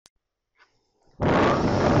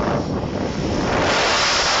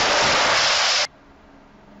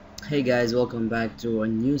Hey guys, welcome back to a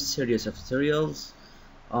new series of tutorials.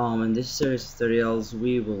 In this series of tutorials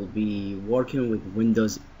we will be working with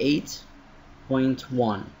Windows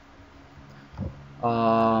 8.1.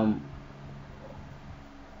 um,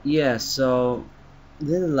 yeah, so in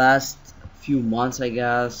the last few months, I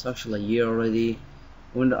guess actually a year already,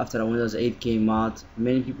 after Windows 8 came out,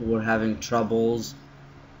 many people were having troubles,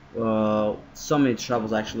 so many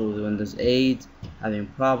troubles actually with Windows 8, having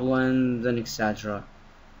problems and etc.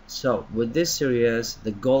 So with this series,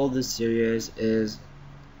 the goal of this series is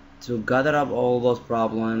to gather up all those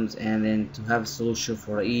problems and then to have a solution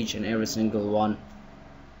for each and every single one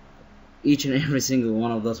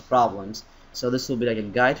of those problems. So this will be like a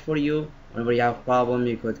guide for you. Whenever you have a problem,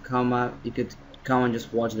 you could come and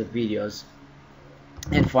just watch the videos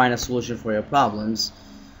and find a solution for your problems.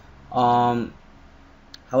 um,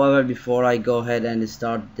 However, before I go ahead and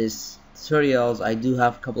start this tutorials, I do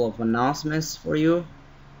have a couple of announcements for you.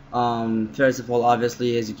 First of all,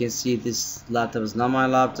 obviously, as you can see, this laptop is not my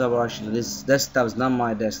laptop, or actually this desktop is not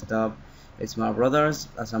my desktop, it's my brother's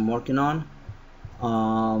as I'm working on.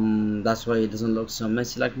 That's why it doesn't look so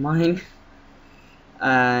messy like mine.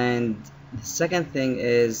 And the second thing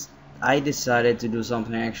is I decided to do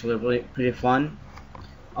something actually really pretty fun.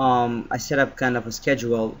 I set up kind of a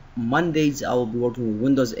schedule. Mondays I will be working with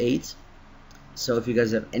Windows 8, so if you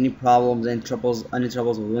guys have any problems, any troubles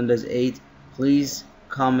with Windows 8, please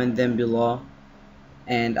comment them below,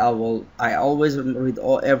 and I always read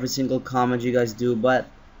every single comment you guys do, but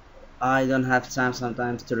I don't have time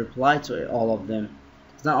sometimes to reply to all of them.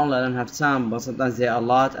 It's not only I don't have time, but sometimes there are a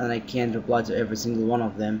lot and I can't reply to every single one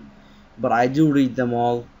of them, but I do read them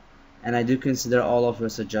all and I do consider all of your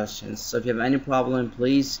suggestions. So if you have any problem,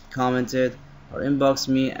 please comment it or inbox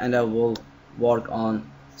me and I will work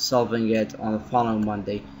on solving it on the following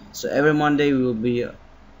Monday. So every Monday we will be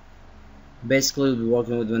basically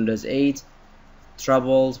working with Windows 8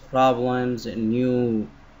 troubles, problems, and new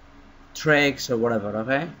tricks or whatever.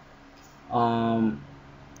 Okay.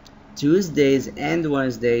 Tuesdays and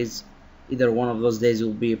Wednesdays, either one of those days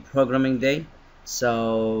will be a programming day,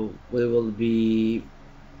 so we will be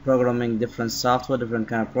programming different software, different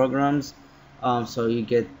kind of programs. So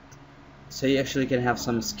you actually can have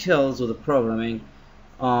some skills with the programming.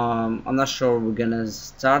 I'm not sure what we're gonna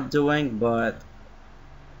start doing, but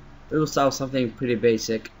we will start with something pretty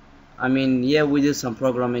basic. I mean, yeah, we did some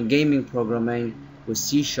programming, gaming programming with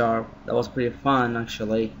C#. That was pretty fun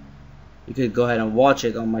actually. You could go ahead and watch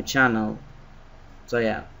it on my channel. So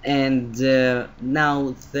yeah, and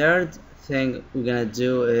now third thing we're gonna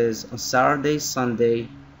do is on Saturday, Sunday.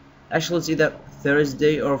 Actually, it's either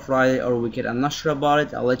Thursday or Friday or weekend. I'm not sure about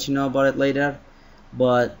it. I'll let you know about it later.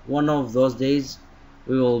 But one of those days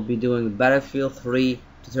we will be doing Battlefield 3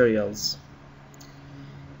 tutorials.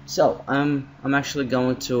 So I'm actually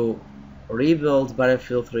going to rebuild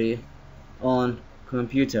Battlefield 3 on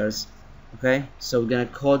computers. Okay, so we're gonna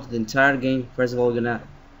code the entire game. First of all, we're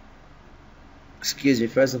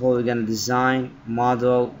gonna design,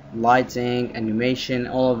 model, lighting, animation,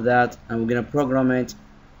 all of that, and we're gonna program it,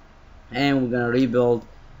 and we're gonna rebuild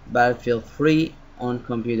Battlefield 3 on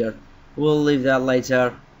computer. We'll leave that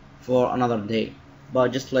later for another day,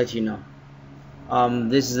 but just to let you know,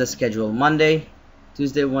 this is the schedule: Monday,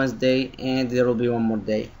 Tuesday, Wednesday, and there will be one more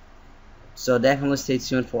day. So definitely stay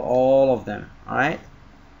tuned for all of them. All right.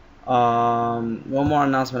 One more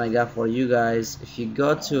announcement I got for you guys. If you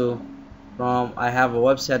go to I have a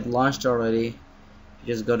website launched already.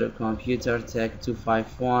 You just go to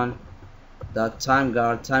computertech251.timeguard.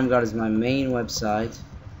 Timeguard is my main website,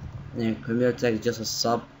 and Computer Tech is just a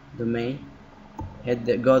subdomain.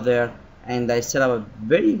 Go there, and I set up a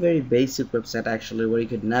very basic website actually, where you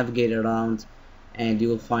could navigate around and you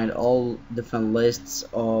will find all different lists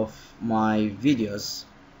of my videos.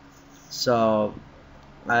 So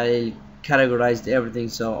I categorized everything,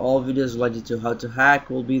 so all videos related to how to hack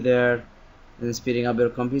will be there, and speeding up your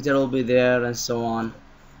computer will be there, and so on.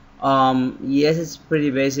 Yes, it's pretty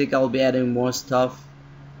basic. I'll be adding more stuff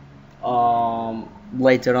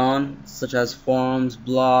later on, such as forums,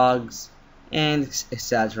 blogs, and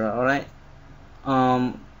etc. Alright.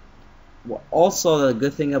 Also, the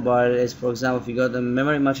good thing about it is, for example, if you go to the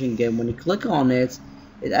memory matching game, when you click on it,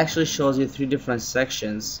 it actually shows you 3 different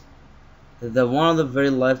sections. The one on the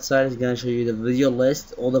very left side is going to show you the video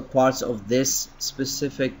list, all the parts of this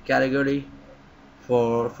specific category.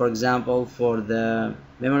 For example, for the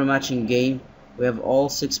memory matching game, we have all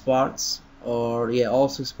 6 parts, or yeah, all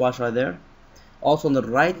 6 parts right there. Also on the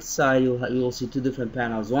right side, you'll see 2 different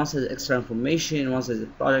panels. One says extra information, one says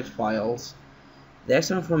project files. The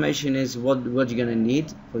extra information is what you're gonna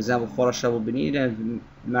need. For example, Photoshop will be needed, and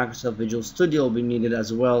Microsoft Visual Studio will be needed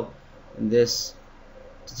as well in this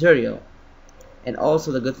tutorial. And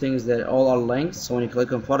also the good thing is that all are linked, so when you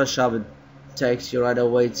click on Photoshop it takes you right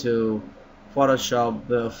away to Photoshop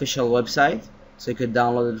official website, so you could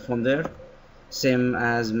download it from there, same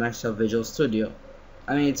as Microsoft Visual Studio.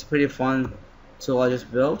 I mean, it's pretty fun tool I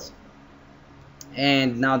just built.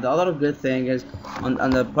 And now the other good thing is on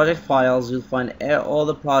the project files you'll find all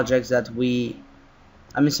the projects that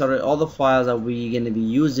all the files that we're going to be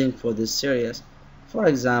using for this series. For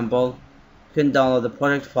example, you can download the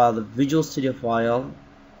project file, the Visual Studio file,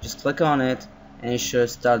 just click on it and it should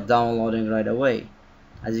start downloading right away,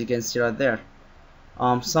 as you can see right there.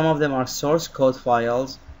 Some of them are source code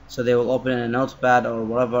files, so they will open in a notepad or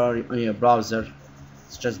whatever on your browser.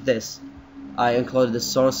 It's just this. I included the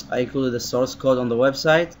source code on the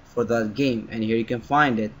website for that game, and here you can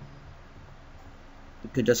find it. You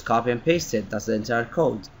could just copy and paste it. That's the entire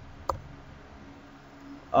code.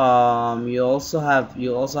 You also have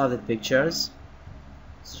the pictures.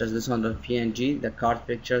 It's just this one, the PNG, the card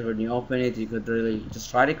pictures. When you open it, you could really just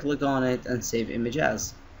try to click on it and save image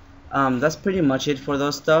as. That's pretty much it for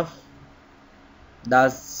those stuff.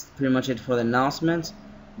 That's pretty much it for the announcement.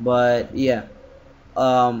 But yeah,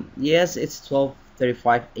 yes, it's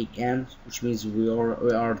 12:35 a.m., which means we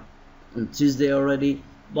are on Tuesday already.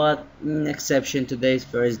 But exception, today is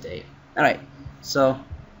Thursday. Alright, so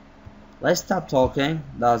let's stop talking.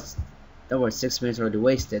 That was 6 minutes already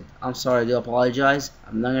wasted. I'm sorry, I do apologize.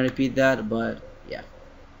 I'm not gonna repeat that, but yeah,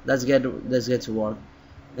 let's get to work.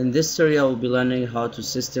 In this tutorial we'll be learning how to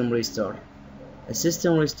system restore. A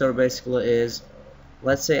system restore basically is,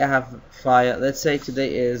 let's say I have file, let's say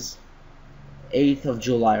today is 8th of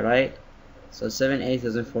July, right? So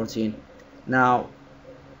 7/8/2014. Now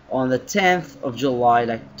on the 10th of July,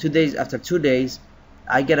 like 2 days after 2 days,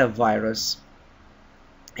 I get a virus,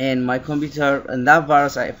 and my computer, and that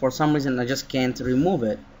virus, for some reason I just can't remove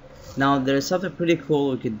it. Now there is something pretty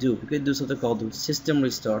cool we could do. We could do something called system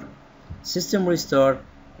restore. System restore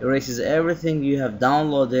erases everything you have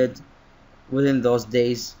downloaded within those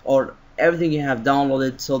days, or everything you have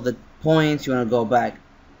downloaded till the point you want to go back.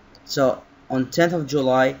 So on 10th of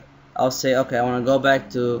July I'll say, okay, I want to go back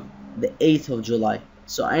to the 8th of July.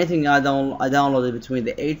 So anything I downloaded between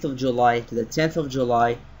the 8th of July to the 10th of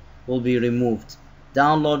July will be removed,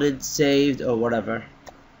 downloaded, saved, or whatever,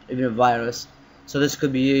 even a virus. So this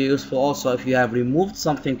could be useful also if you have removed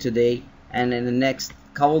something today and in the next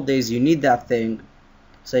couple days you need that thing,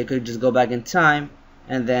 so you could just go back in time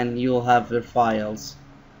and then you'll have your files.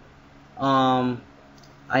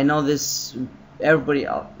 I know this, everybody,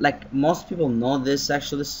 like most people know this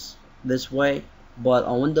actually this way, but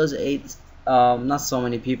on Windows 8 not so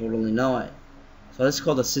many people really know it. So let's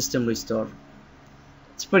call the system restore.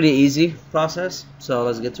 It's pretty easy process, so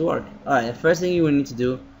let's get to work. Alright, the first thing you will need to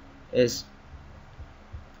do is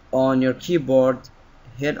on your keyboard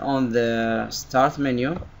hit on the start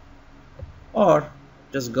menu, or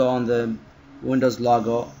just go on the Windows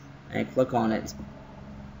logo and click on it.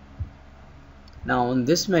 Now in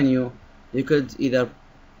this menu you could either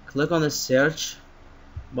click on the search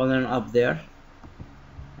button up there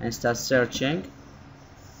and start searching,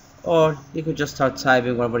 or you could just start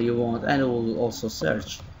typing whatever you want and it will also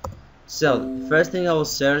search. So first thing I will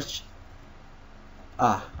search,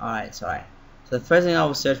 alright, sorry. So the first thing I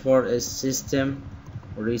will search for is system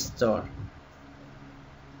restore.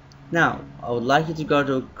 Now I would like you to go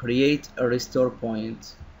to create a restore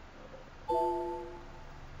point.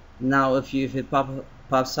 Now if it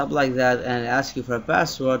pops up like that and asks you for a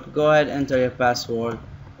password, go ahead, enter your password,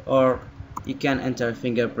 or you can enter a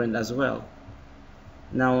fingerprint as well.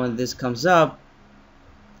 Now when this comes up,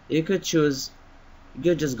 you could just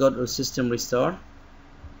go to system restore,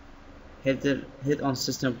 hit on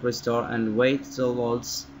system restore and wait till it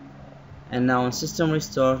loads. And now on system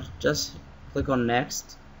restore, just click on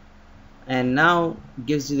next, and now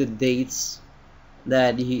gives you the dates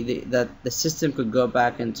that the system could go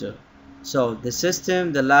back into. So the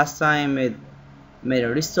system, the last time it made a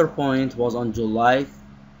restore point was on July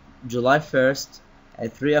 1st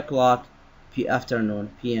at 3 o'clock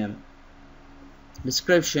p.m.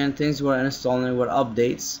 Description: things were installing were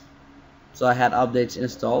updates, so I had updates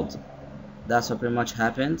installed. That's what pretty much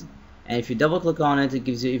happened. And if you double click on it, it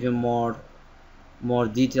gives you even more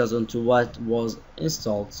details onto what was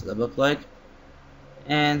installed. So double click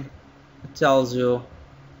and it tells you,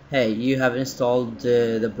 hey, you have installed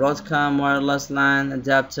the Broadcom wireless LAN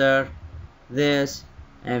adapter, this,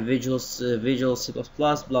 and Visual C++,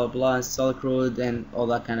 blah blah, install CRUD and all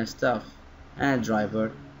that kind of stuff, and a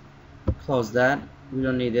driver. Close that, we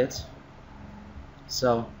don't need it.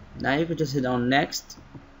 So now you can just hit on next,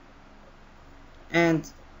 and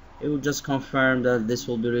it will just confirm that this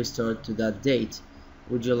will be restored to that date.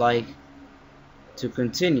 Would you like to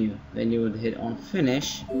continue? Then you would hit on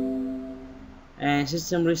finish, and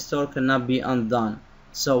system restore cannot be undone.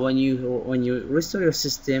 So when you restore your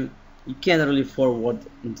system, you can't really forward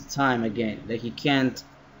into time again. Like, you can't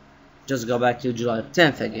just go back to July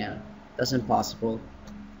 10th again. That's impossible.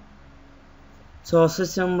 So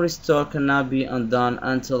system restore cannot be undone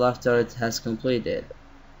until after it has completed.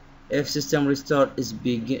 If system restore is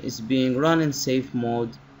being run in safe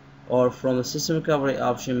mode or from the system recovery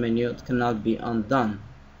option menu, it cannot be undone,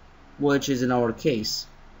 which is in our case.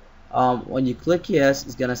 When you click yes,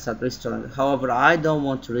 it's gonna start restoring. However, I don't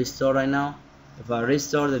want to restore right now. If I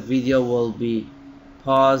restore, the video will be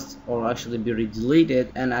paused or actually be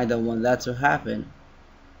deleted, and I don't want that to happen.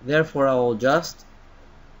 Therefore, I will just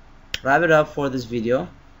wrap it up for this video.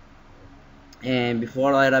 And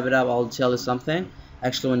before I wrap it up, I'll tell you something.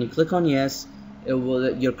 Actually, when you click on yes,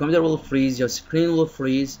 your computer will freeze, your screen will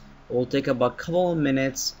freeze. It will take about a couple of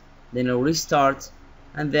minutes, then it will restart,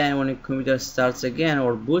 and then when your computer starts again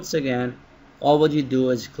or boots again, all what you do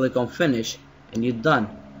is click on finish and you're done.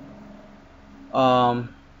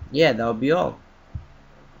 Yeah, that would be all.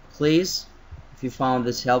 Please, if you found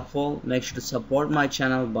this helpful, make sure to support my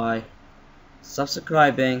channel by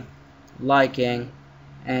subscribing, liking,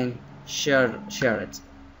 and share it.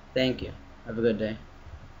 Thank you. Have a good day.